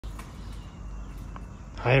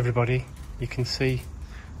Hi everybody, you can see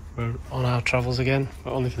we're on our travels again,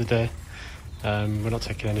 but only for the day. We're not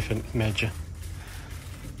taking anything major.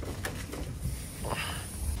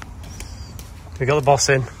 We got the boss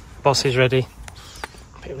in, boss is ready.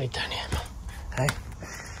 Put me down here. Hey,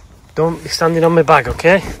 don't be standing on my bag,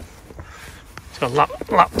 okay? It's got a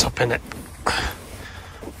laptop in it.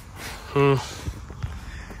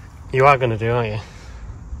 You are going to do, aren't you?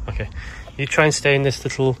 Okay, you try and stay in this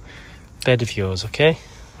little bed of yours, okay?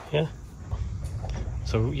 Yeah.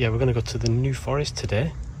 So yeah, we're going to go to the New Forest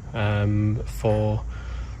today for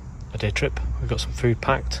a day trip. We've got some food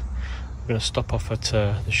packed. We're going to stop off at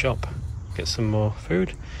the shop, get some more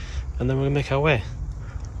food, and then we're going to make our way.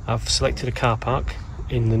 I've selected a car park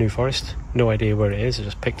in the New Forest. No idea where it is, I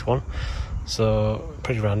just picked one. So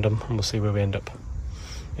pretty random, and we'll see where we end up.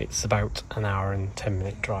 It's about an hour and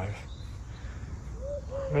 10-minute drive.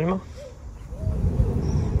 Ready, Mum?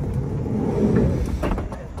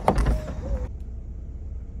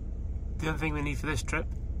 The other thing we need for this trip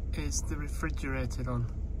is the refrigerator on.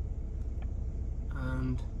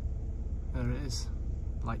 And there it is,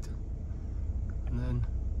 light. And then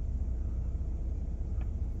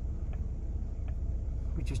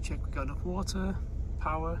we just check we got enough water,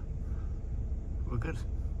 power. We're good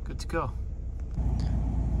to go.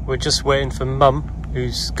 We're just waiting for Mum,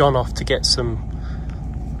 who's gone off to get some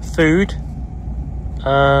food,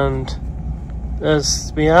 and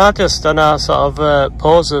as we are just on our sort of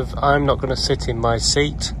pause of I'm not going to sit in my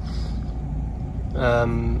seat,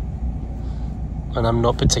 and I'm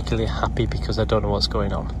not particularly happy because I don't know what's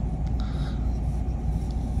going on.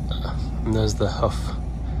 And there's the huff.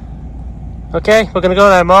 Okay, we're going to go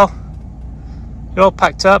now, Mo. You're all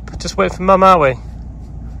packed up, just wait for Mum, are we?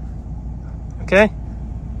 Okay.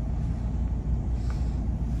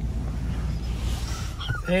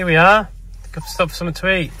 Here we are. Got to stop for something to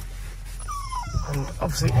eat. And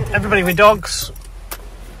obviously, everybody with dogs.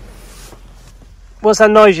 What's that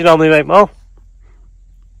noise you normally make, Mo?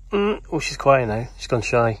 Oh, she's quiet now. She's gone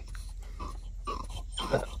shy.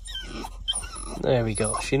 There we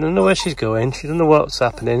go. She doesn't know where she's going. She doesn't know what's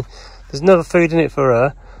happening. There's no food in it for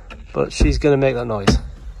her, but she's going to make that noise.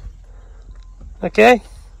 Okay?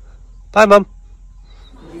 Bye, Mum.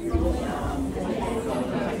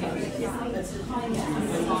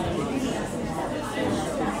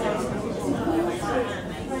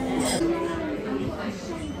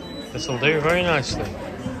 This will do very nicely.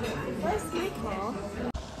 Where's my car?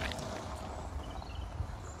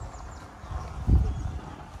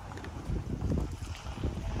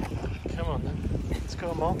 Come on then, let's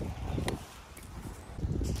go, Mom.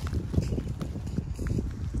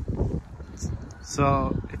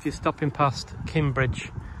 So, if you're stopping past Kimbridge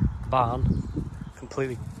Barn,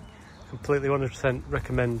 completely 100%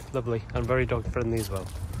 recommend, lovely and very dog friendly as well.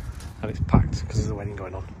 And it's packed because there's a wedding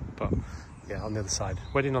going on, but yeah, on the other side.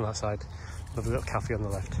 Wedding on that side, lovely little cafe on the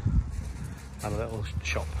left, and a little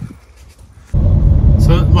shop.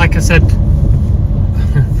 So, like I said,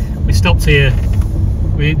 we stopped here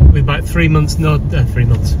with about 3 months without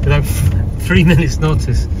 3 minutes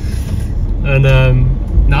notice,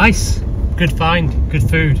 and nice, good find, good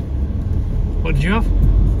food. What did you have?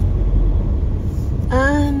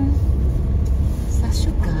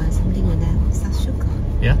 Sashuka, something like that. Sashuka.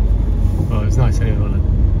 Yeah. Well, it was nice anyway, wasn't it?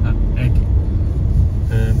 That egg.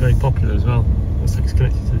 Very popular as well. Looks like it's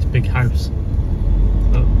connected to this big house.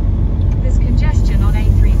 Oh. There's congestion on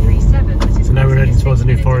A337. So now we're heading towards the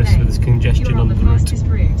New Forest with this congestion on the fastest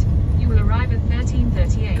route. You will arrive at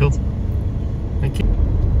 13:38. Cool. Thank you.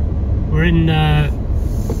 We're in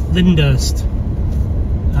Lyndhurst,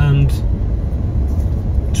 and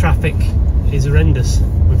traffic is horrendous.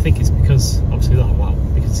 We think it's because obviously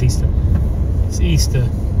because it's Easter. It's Easter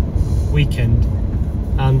weekend,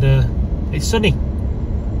 and it's sunny.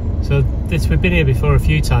 So we've been here before a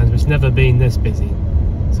few times, but it's never been this busy.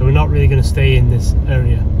 So we're not really going to stay in this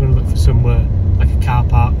area. We're going to look for somewhere like a car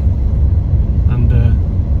park and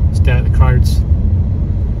stay out the crowds.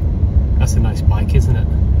 That's a nice bike, isn't it?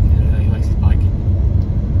 Yeah, he likes his bike.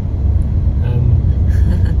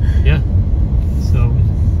 Yeah. So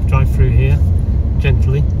drive through here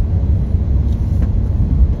gently.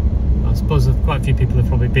 I suppose quite a few people have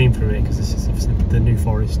probably been through it because this is obviously the New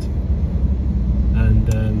Forest. And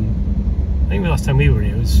I think the last time we were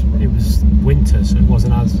here it was winter, so it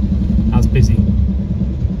wasn't as busy.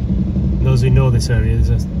 And those who know this area,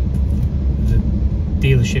 there's a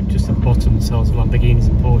dealership just at the bottom that sells Lamborghinis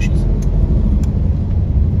and Porsches.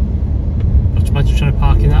 But imagine trying to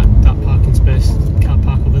park in that parking space. Can't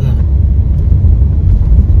park over there.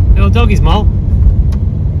 Little doggies, Mal.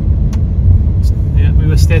 Yeah, we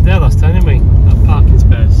were stayed there last time, didn't we? That parking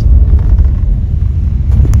space.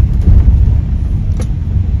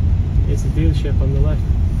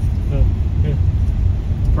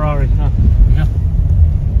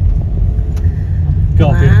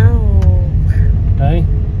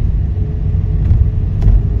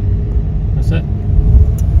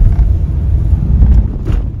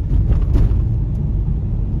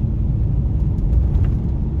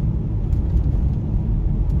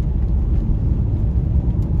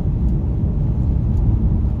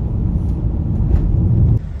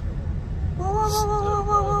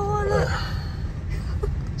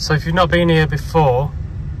 So if you've not been here before,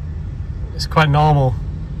 it's quite normal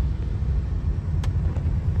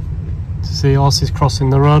to see horses crossing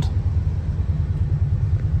the road.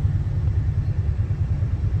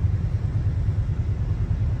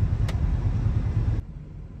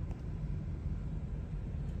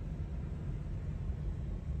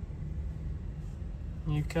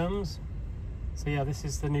 New comes. So yeah, this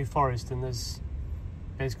is the New Forest, and there's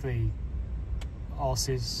basically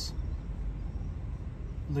horses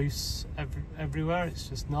loose everywhere. It's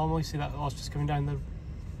just normal. You see that horse just coming down the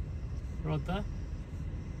road there?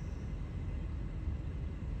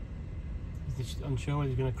 He's unsure whether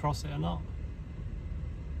he's going to cross it or not.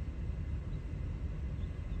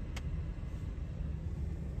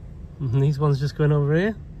 And these ones just going over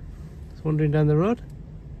here, just wandering down the road.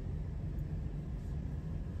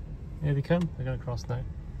 Here they come, they're going to cross now.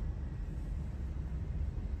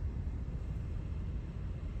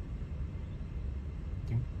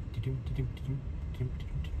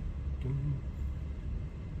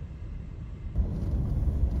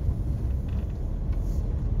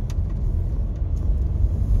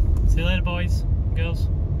 See you later, boys and girls.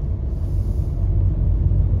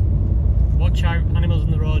 Watch out, animals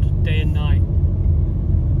on the road, day and night.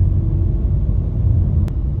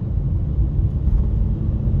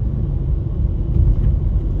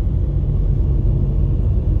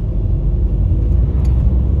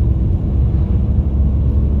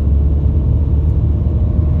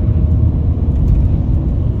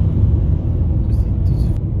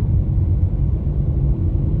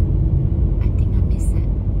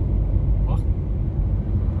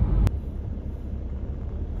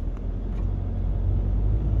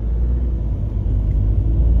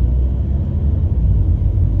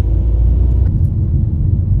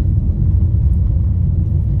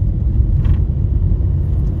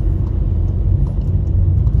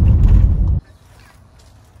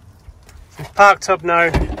 Parked up now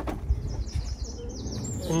in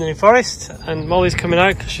the New Forest, and Molly's coming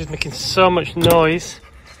out because she's making so much noise.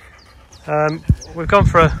 We've gone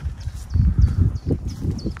for a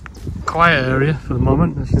quiet area for the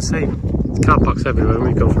moment. As you can see, there's car parks everywhere.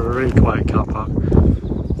 We've gone for a really quiet car park.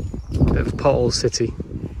 Bit of pothole city,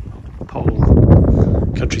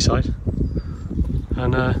 pothole countryside,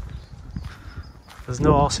 and there's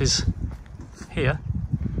no horses here,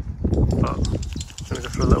 but I'm going to go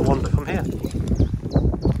for a little wander from here.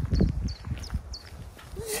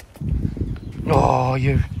 Oh,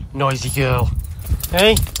 you noisy girl.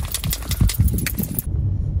 Hey?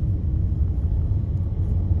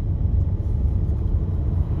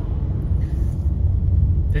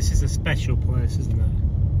 This is a special place, isn't it?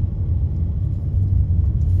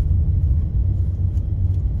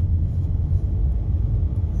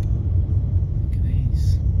 Look at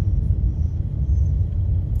these.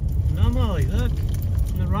 No, Molly, look.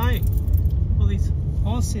 On the right. All these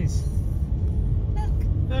horses. Look.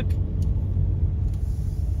 Look.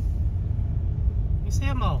 You see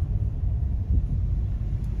them all?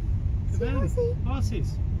 Look at them.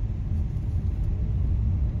 Horses.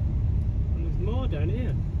 And there's more down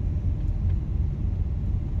here.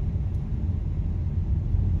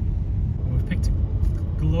 Oh, we've picked a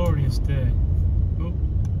glorious day. Oh.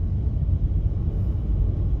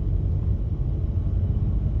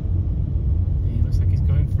 He looks like he's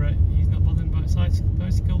going for it. He's not bothering about his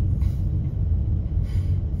bicycle.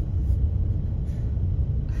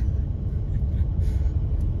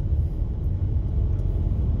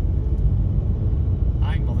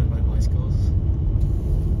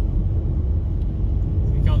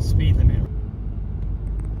 Speed limit.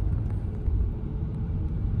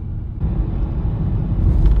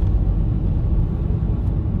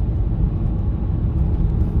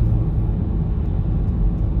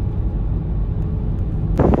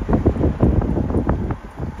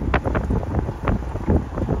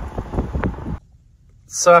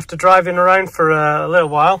 So after driving around for a little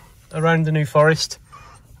while around the New Forest,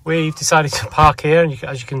 we've decided to park here, and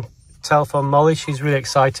as you can tell from Molly, she's really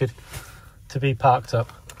excited to be parked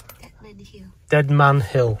up. Deadman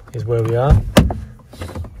Hill is where we are,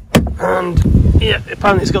 and yeah,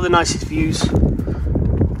 apparently it's got the nicest views.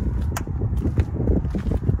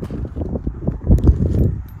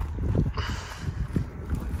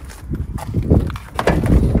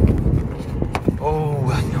 Oh,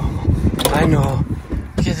 I know.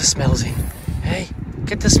 Get the smells in. Hey,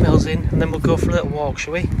 get the smells in, and then we'll go for a little walk,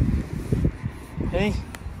 shall we? Hey.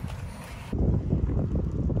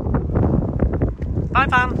 Bye,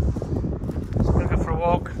 Van. We're going to go for a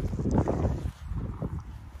walk.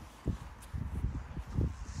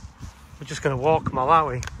 We're just going to walk, Mal, aren't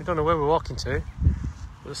we? We don't know where we're walking to.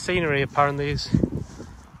 But the scenery apparently is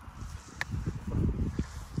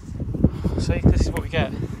See, this is what we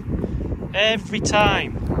get. Every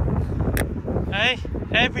time. Hey?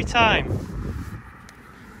 Every time. Do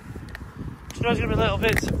you know there's going to be little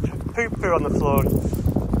bits of poo-poo on the floor?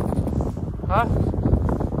 Huh?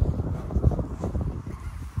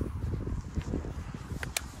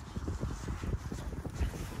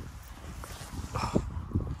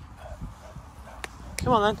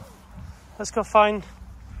 Come on then. Let's go find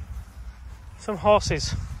some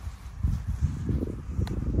horses.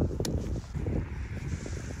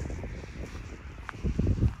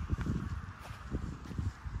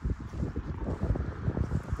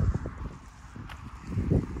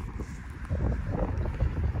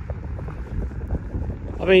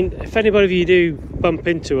 I mean, if anybody of you do bump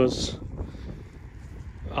into us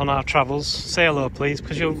on our travels, say hello please,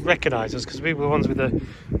 because you'll recognise us, because we were the ones with the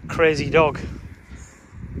crazy dog.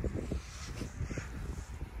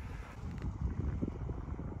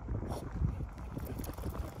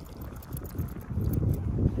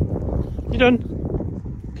 You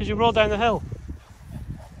done? Because you rolled down the hill.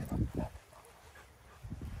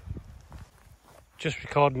 Just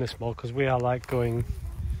recording this more because we are like going,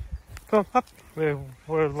 come on, up.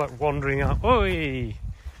 We're like wandering out. Oi!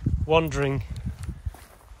 Wandering.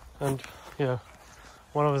 And, you know,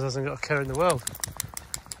 one of us hasn't got a care in the world.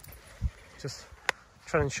 Just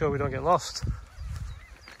trying to ensure we don't get lost.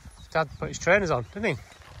 Dad put his trainers on, didn't he?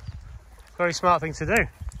 Very smart thing to do.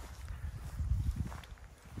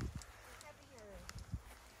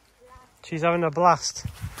 She's having a blast.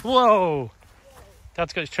 Whoa!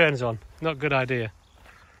 Dad's got his trainers on. Not a good idea.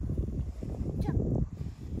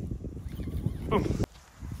 Ooh.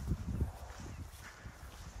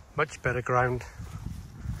 Much better ground.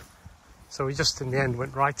 So we just in the end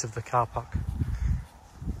went right of the car park.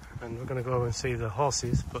 And we're going to go and see the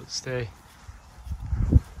horses, but stay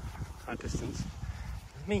at a distance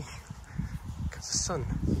with me. Because the sun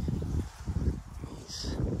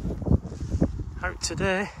is out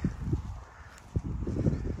today.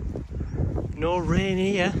 No rain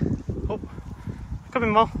here. Oh, come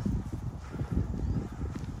in, Mom.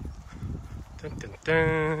 Dun, dun,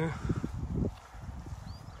 dun.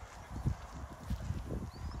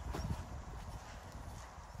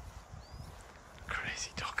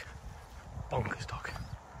 Crazy dog. Bonkers dog.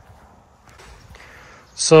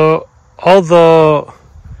 So, although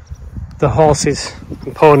the horses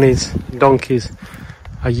and ponies and donkeys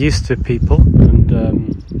are used to people and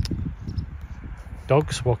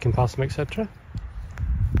dogs walking past them, etc.,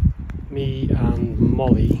 me and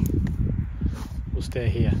Molly will stay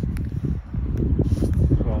here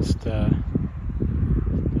whilst a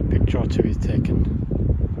picture or two is taken,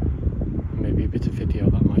 maybe a bit of video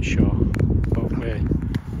that might show, but we're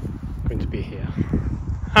going to be here,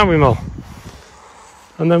 aren't we, Mo?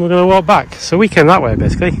 And then we're going to walk back. So we came that way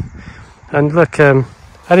basically, and look, I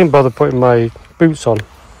didn't bother putting my boots on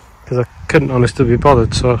because I couldn't honestly be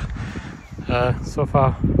bothered, so so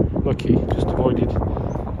far lucky, just avoided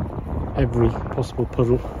every possible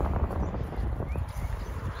puddle.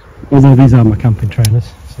 Although these are my camping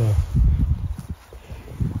trainers, so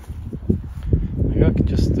maybe I can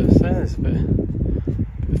just say there's a bit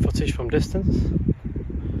of footage from distance.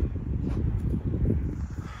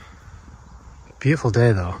 Beautiful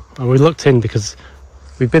day though, and we looked in because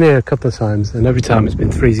we've been here a couple of times and every time it's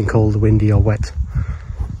been freezing cold, windy or wet.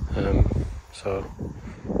 So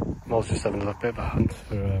Mol's just having a little bit of a hunt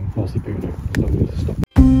for horsey poo now, so I'm going to stop.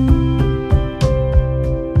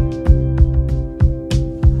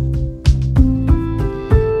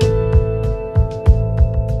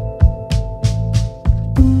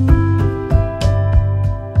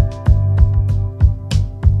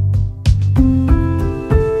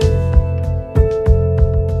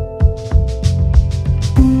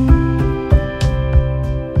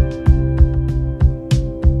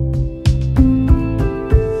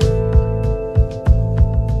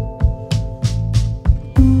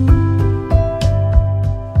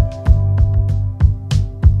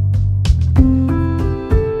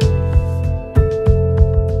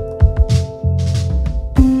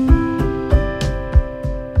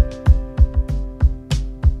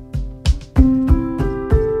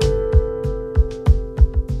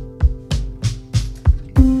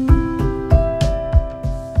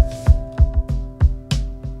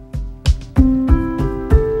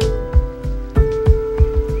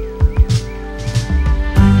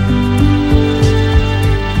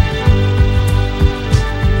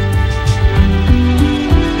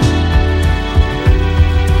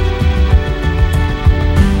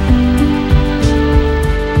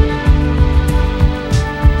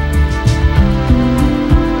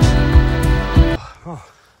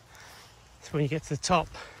 When you get to the top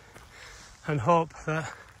and hope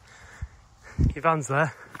that Your van's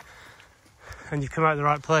there, and you've come out of the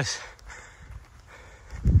right place.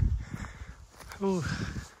 Ooh.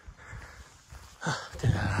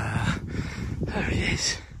 There it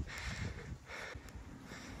is.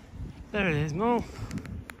 There it is, Mo.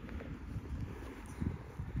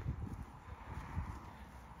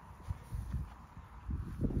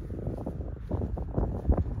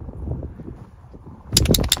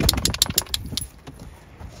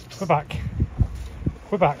 We're back.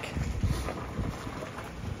 We're back.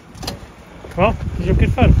 Come on, did you have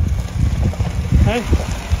good fun? Hey?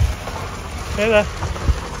 Stay there.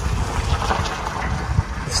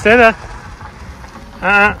 Stay there.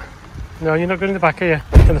 No, you're not going in the back, are you?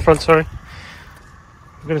 In the front, sorry.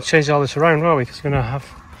 We're going to change all this around, are we? Because we're going to have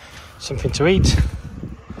something to eat.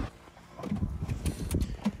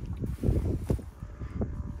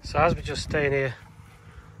 So as we're just staying here,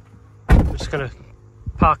 we're just going to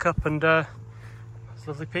park up and there's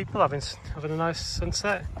lovely people having a nice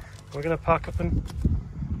sunset. We're going to park up and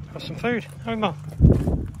have some food. How Mum?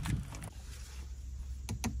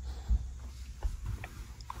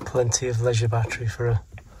 Plenty of leisure battery for a...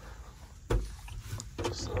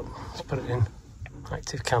 So let's put it in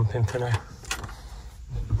active camping for now.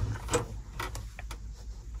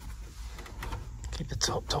 Keep the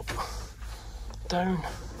top down.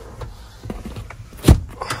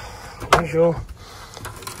 Usual.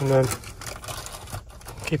 And then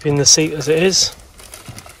keeping the seat as it is.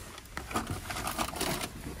 Oh,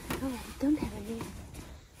 I don't have any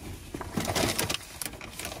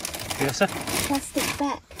Yes, sir. plastic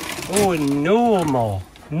bag. Oh, no more.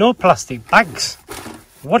 No plastic bags.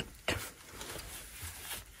 What?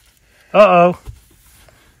 Uh-oh.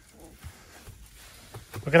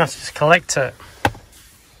 We're going to have to just collect it.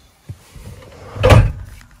 Oh,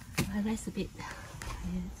 that's a bit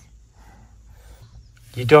tired.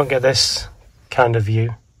 You don't get this kind of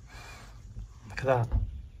view. Look at that.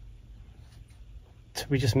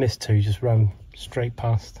 We just missed two, just ran straight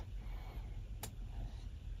past.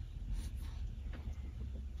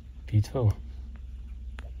 Beautiful.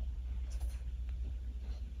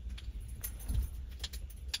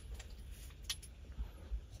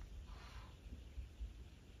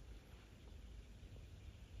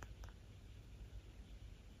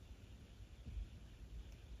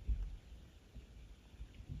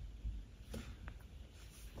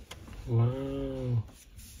 Wow.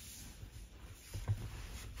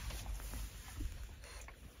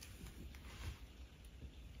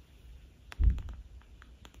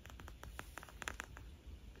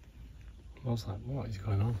 What's that? What is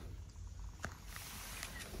going on?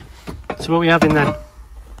 So what are we having then?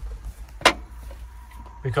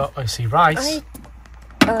 We got, I see, rice.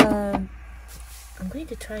 I'm going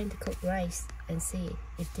to try to cook rice and see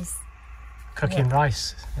if this Cooking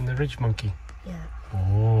rice in the ridgemonkey. Yeah.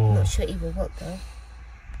 Oh. Not sure it will work though.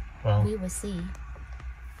 Well. We will see.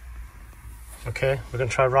 Okay, we're going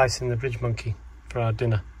to try rice in the ridgemonkey for our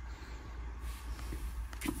dinner.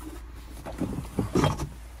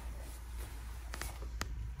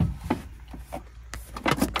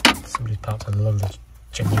 Somebody's parked a lovely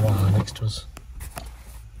Jaguar next to us.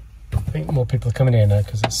 I think more people are coming here now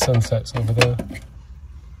because it's sunsets over there.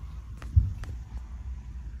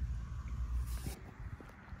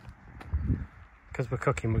 Because we're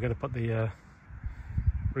cooking, we're going to put the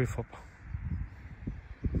roof up.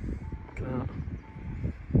 Look at that.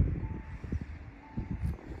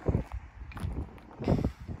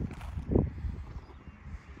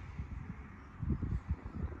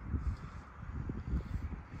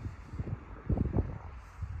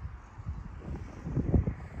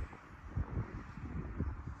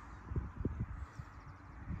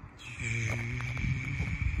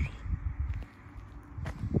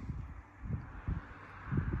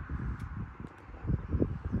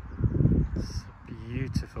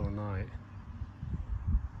 Beautiful night.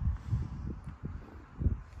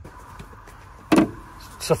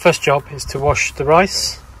 So first job is to wash the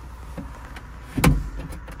rice.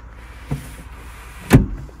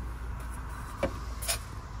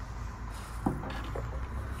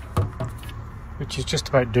 Which is just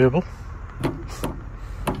about doable.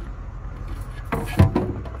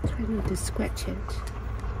 Try not to scratch it.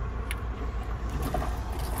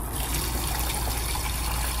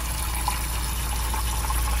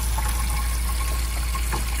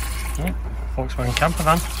 Volkswagen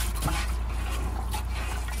Campervan.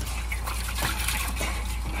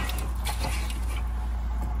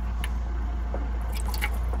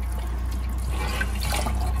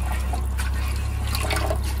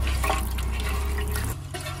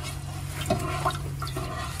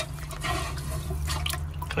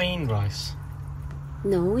 Clean rice.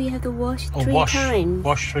 No, you have to wash Oh, three times.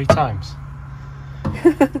 Wash 3 times.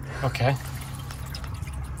 Okay.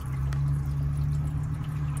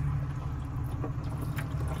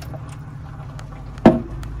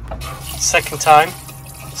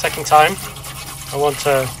 Second time. I want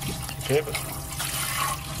to. Okay, but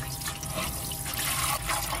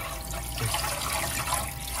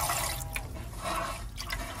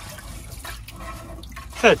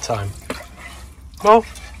third time. Well,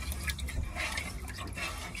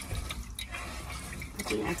 I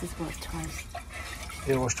think I just washed twice. you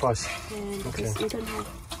didn't wash twice. And Okay. because you don't have,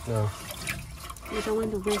 No. you don't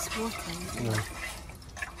want to waste water. No.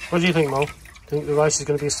 What do you think, Mo? Do you think the rice is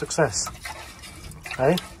going to be a success?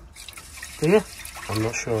 Hey? Do you? I'm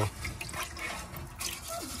not sure.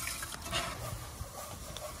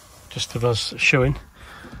 Just of us showing.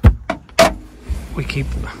 We keep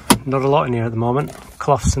not a lot in here at the moment.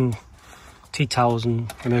 Cloths and tea towels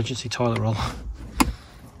and emergency toilet roll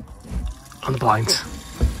on the blinds.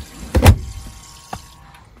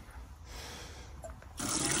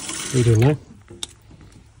 What are you doing now?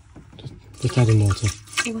 Just adding water.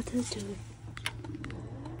 Water to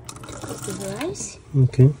cook the rice.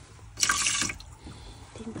 Okay.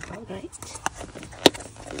 I think about right.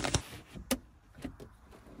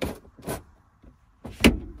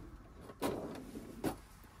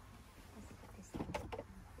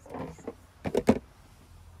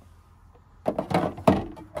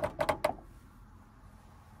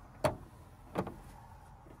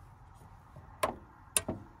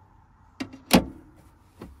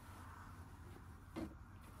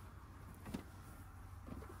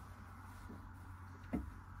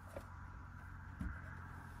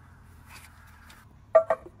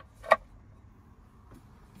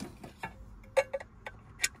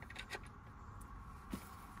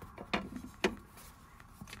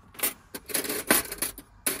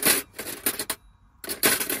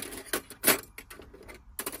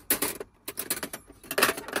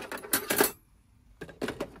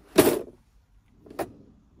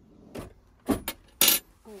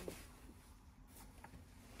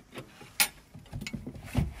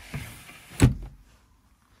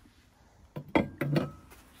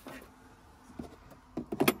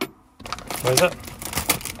 What is that?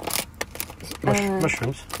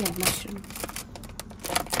 Mushrooms? Yeah, mushroom.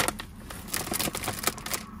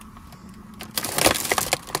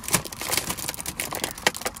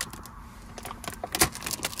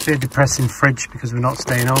 It's a bit depressing fridge because we're not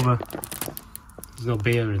staying over. There's no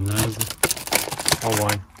beer in there, is there? Or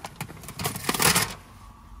wine.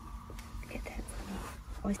 Get that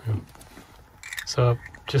oyster. Yeah. So,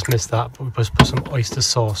 just missed that, but we must put some oyster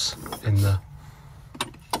sauce in there.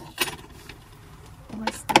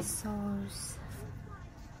 Oyster sauce.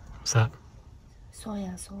 What's that?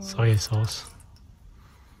 Soya sauce. Soya sauce.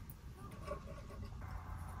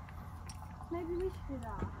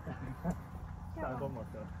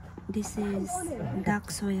 This is dark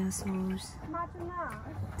soya sauce.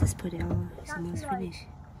 Just put it on. It's almost finished.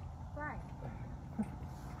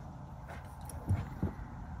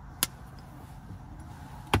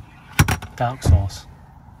 Dark sauce.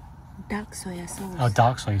 Dark soya sauce. Oh,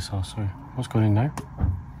 dark soy sauce, sorry. What's going in now?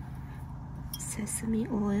 Sesame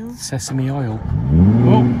oil. Sesame oil.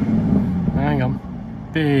 Oh, hang on.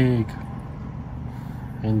 Big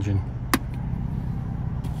engine.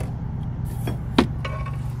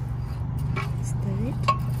 Stir it.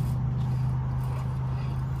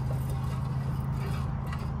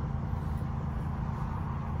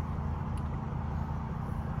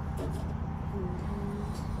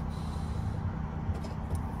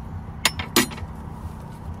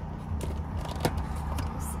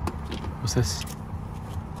 What's this?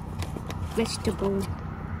 Vegetable.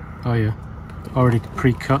 Oh yeah, already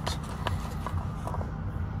pre-cut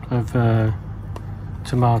of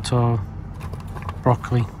tomato,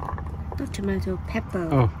 broccoli. Not tomato, pepper.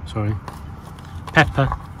 Oh, sorry. Pepper,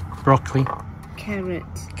 broccoli, Carrot.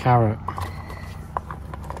 carrot.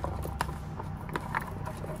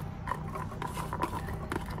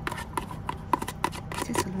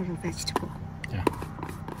 Just a lot of vegetable. Yeah.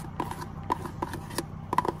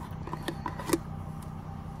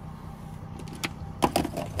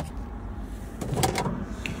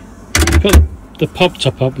 Put the pop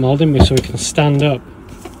top up more, didn't we, so we can stand up.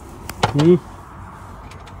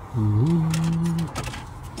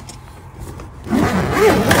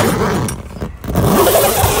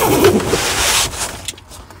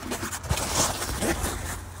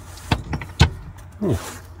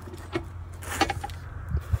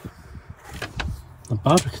 Not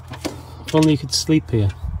bad. If only you could sleep here.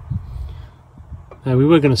 We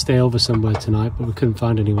were going to stay over somewhere tonight, but we couldn't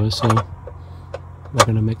find anywhere, so we're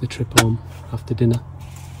going to make the trip home after dinner.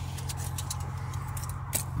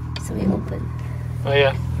 So we open. Oh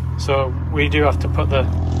yeah, so we do have to put the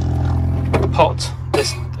pot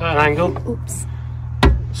this at an angle. Oops.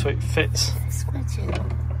 So it fits. Scratch it.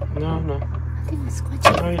 No. I think I scratched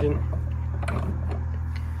it. No, you didn't.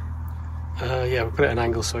 Yeah, we put it at an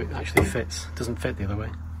angle so it actually fits. It doesn't fit the other way.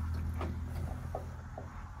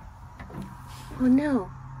 Oh no.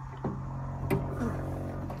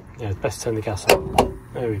 Yeah, it's best to turn the gas on.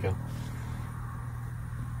 There we go.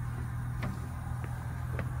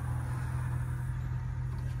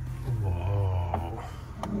 Whoa.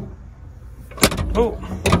 Oh!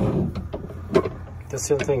 That's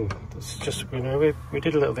the other thing. It's just, you know, we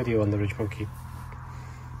did a little video on the ridgemonkey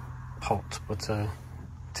pot, but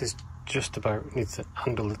it is just about, needs to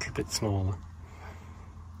handle a little bit smaller.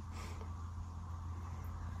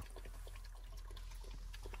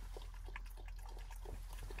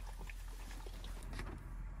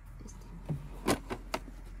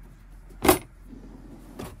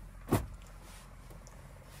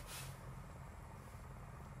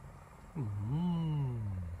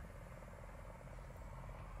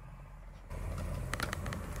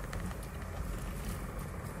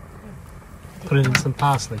 Put in some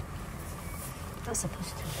parsley. Not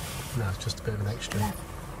supposed to. No, it's just a bit of an extra.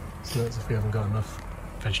 So that's if we haven't got enough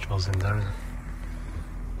vegetables in there, is it?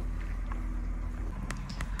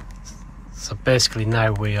 So basically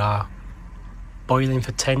now we are boiling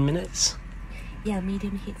for 10 minutes. Yeah,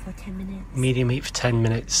 medium heat for 10 minutes. Medium heat for 10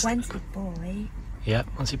 minutes. Once it boils, Yeah,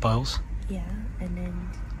 once it boils. yeah, and then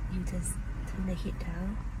you just turn the heat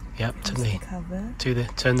down. Yep, Close turn the cover.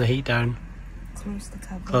 Turn the heat down. Close the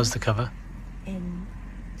cover. Close the cover. And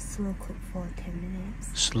slow cook for 10 minutes.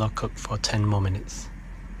 Slow cook for 10 more minutes.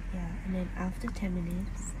 Yeah, and then after 10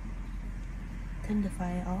 minutes, turn the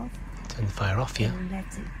fire off. Turn the fire off, yeah. And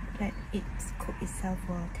let it cook itself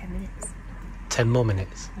for 10 minutes. 10 more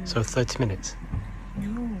minutes. So 30 minutes.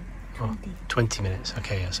 No, 20. Oh, 20 minutes.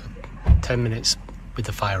 Okay, yeah. So 10 minutes with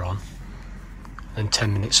the fire on, and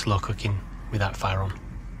 10 minutes slow cooking without fire on.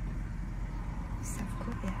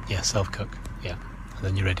 Self-cook, yeah. Yeah, self-cook. Yeah. And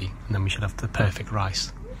then you're ready. And then we should have the perfect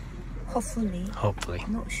rice. Hopefully. Hopefully.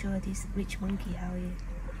 I'm not sure this ridgemonkey how you...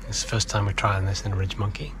 It's the first time we're trying this in a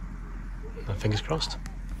ridgemonkey. No, fingers crossed.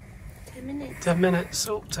 10 minutes. 10 minutes.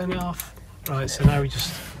 Oh, turn it off. Right, so now we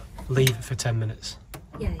just leave it for 10 minutes.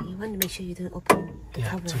 Yeah, you want to make sure you don't open the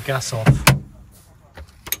cover. So gas off.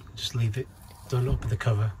 Just leave it. Don't open the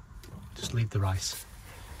cover. Just leave the rice.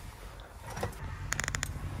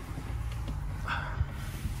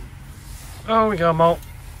 Oh, we go, Malt.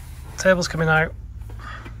 Table's coming out.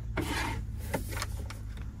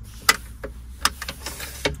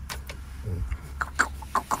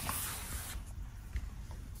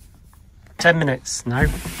 "10 minutes now."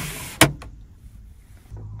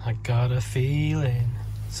 I got a feeling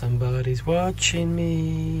somebody's watching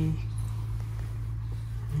me.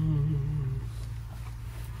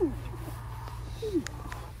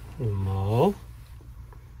 Mole,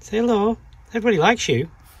 say hello. Everybody likes you.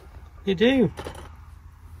 You do.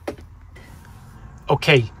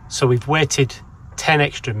 Okay, so we've waited 10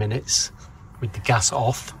 extra minutes with the gas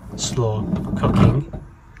off, slow cooking,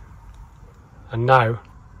 and now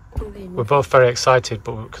Okay, we're both very excited,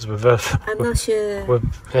 but because we're both, I'm not sure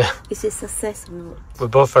yeah, is it success or not. we're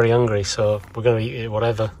both very hungry, so we're going to eat it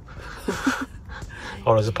whatever.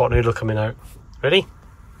 Or there's a pot noodle coming out. Ready?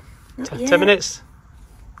 Not 10 yet. minutes.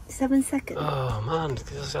 7 seconds. Oh man,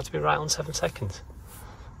 this has to be right on 7 seconds.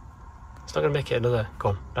 It's not going to make it another. Go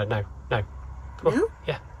on, right now. Come on. No?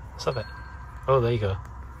 Yeah, stop it. Oh, there you go.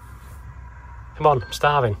 Come on, I'm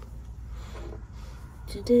starving.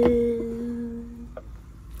 Ta-da.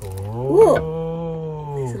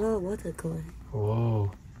 Oh. There's a lot of water going.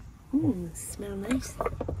 Whoa. Smell nice.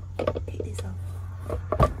 Take this off.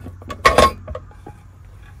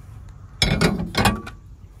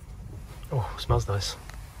 Oh, smells nice.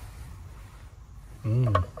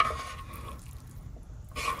 Mmm.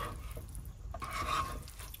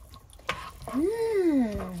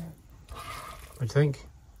 What do you think?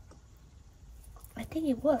 I think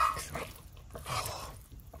it works.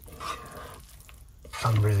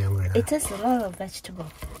 I'm really hungry now. It has a lot of vegetable.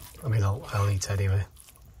 I mean, I'll eat anyway.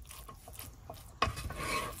 The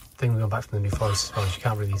thing we go back from the New Forest as well is you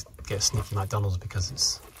can't really get a sneaky McDonald's because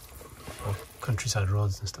it's countryside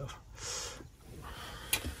roads and stuff.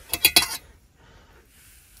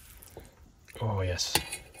 Oh yes.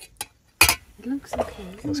 It looks okay,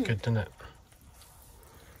 isn't Looks it? good, doesn't it?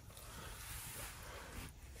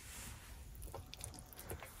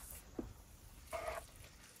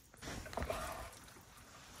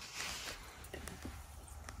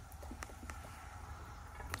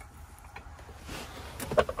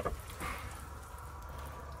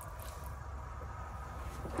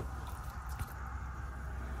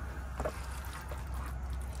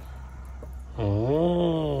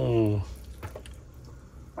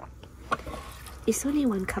 It's only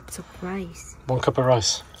 1 cup of rice. 1 cup of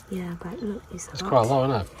rice. Yeah, but look, it's Quite a lot,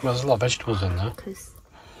 isn't it? Well, there's a lot of vegetables in there. Cause,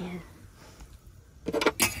 yeah.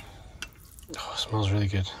 Oh, it smells really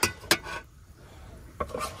good.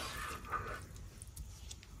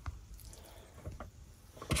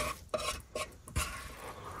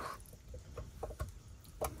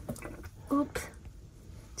 Oops.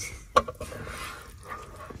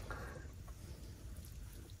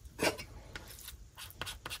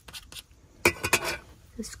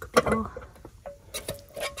 Just scoop it all.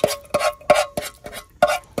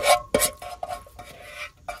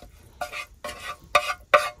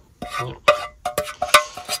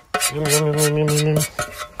 Yum, yum, yum, yum, yum, yum.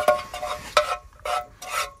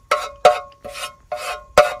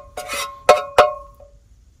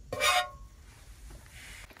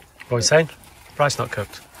 What are you saying? Rice not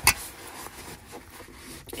cooked?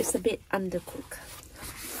 It's a bit undercooked.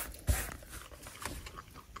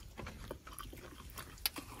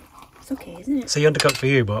 It's okay, isn't it? So you undercooked for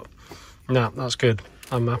you, but no, that's good.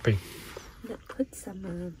 I'm happy. Look, put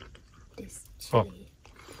some this What? chili.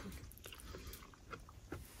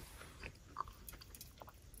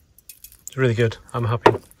 It's really good. I'm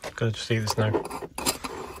happy. I'm gonna just eat this now.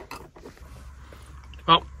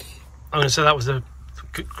 Well, I'm gonna say that was a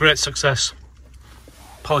great success.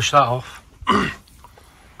 Polish that off.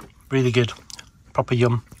 Really good. Proper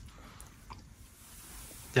yum.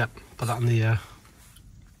 Yeah, put that on the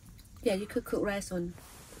Yeah, you could cook rice on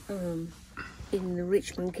in the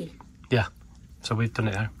ridgemonkey. yeah. So we've done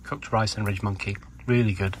it now. Cooked rice and ridgemonkey.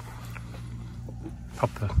 Really good.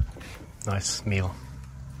 Proper nice meal.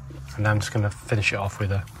 And now I'm just going to finish it off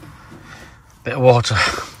with a bit of water.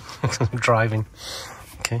 I'm driving.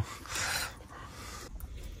 Okay.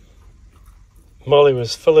 Molly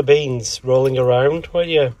was full of beans rolling around, weren't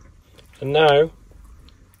you? And now,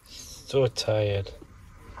 so tired.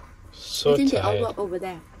 So Isn't it all tired. walk over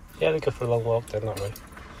there? Yeah, they go for a long walk then, that way.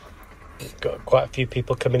 We've got quite a few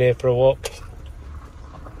people coming here for a walk.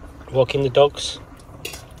 Walking the dogs.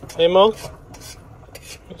 Hey, Mo?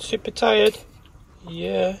 Super tired?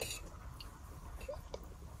 Yeah.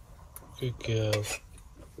 Good girl.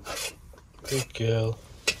 Good girl.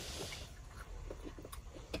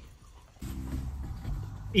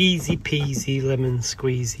 Easy peasy lemon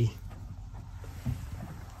squeezy.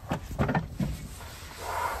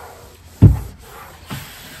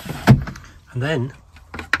 And then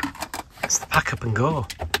it's the pack up and go.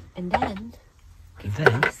 And then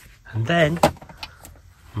And then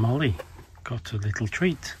Molly got a little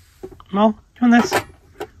treat. Mol, do you want this?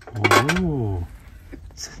 Oh,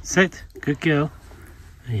 sit, good girl.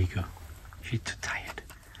 There you go. She's too tired.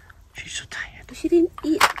 She's so tired. she didn't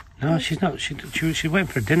eat. No, she's not. She's waiting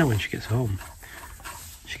for dinner when she gets home.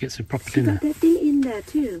 She gets a proper She dinner. got that thing in there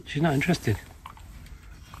too. She's not interested.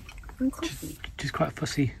 And coffee. She's quite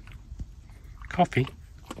fussy. Coffee?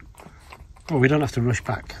 Oh, we don't have to rush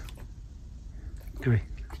back, do we?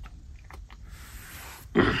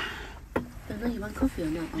 I don't know, you want coffee or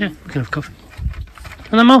not? Yeah, we can have coffee.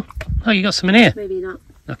 And then, Mol? Oh, you got some in here. Maybe not.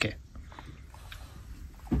 Okay.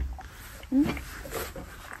 Maybe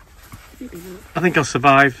not. I think I'll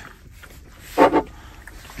survive.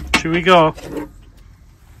 Should we go?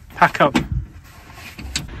 Pack up.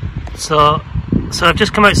 So I've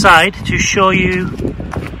just come outside to show you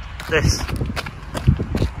this.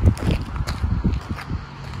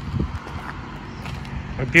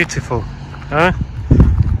 How beautiful, huh?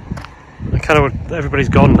 I kind of, everybody's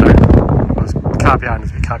gone now. Well, there's a car behind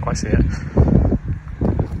us, we can't quite see it.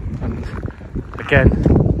 And again,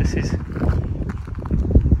 this is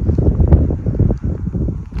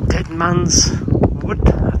Deadman's wood,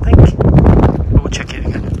 I think. But we'll check it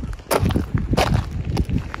again.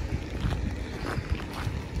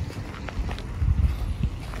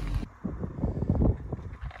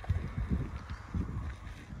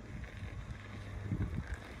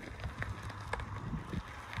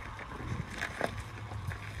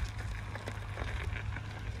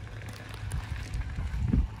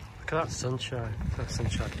 Look at that sunshine,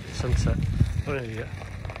 sunset. What an idiot.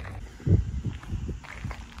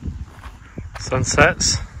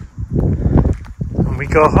 Sunsets, and we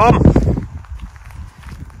go home.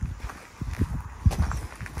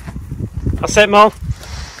 That's it, Mol.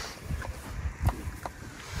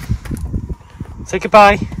 Say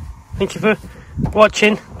goodbye. Thank you for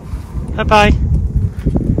watching. Bye bye.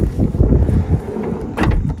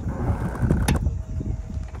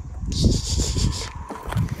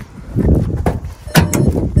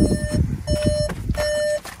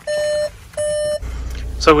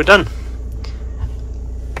 So we're done.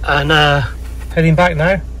 And heading back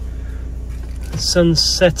now. The sun's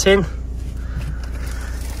setting.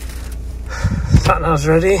 sat nav's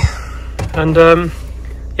ready, and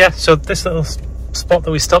yeah, so this little spot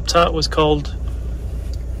that we stopped at was called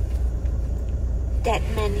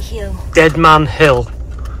Deadman Hill. Deadman Hill,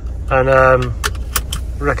 and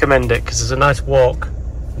recommend it because there's a nice walk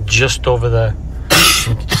just over there.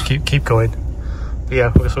 Just keep going. But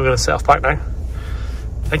yeah, we're going to set off back now.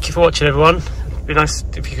 Thank you for watching, everyone. It'd be nice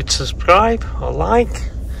if you could subscribe or like.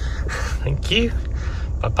 Thank you.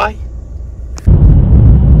 Bye bye.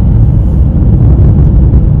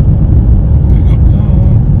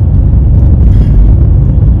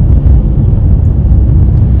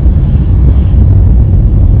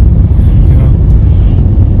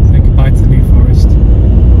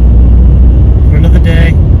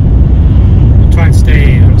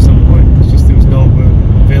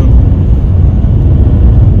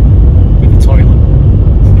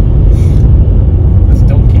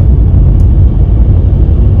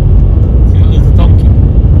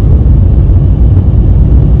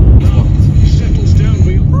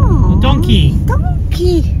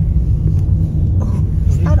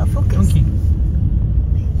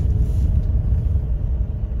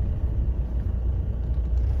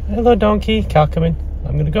 Hello, donkey. Car coming.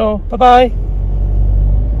 I'm gonna go. Bye bye.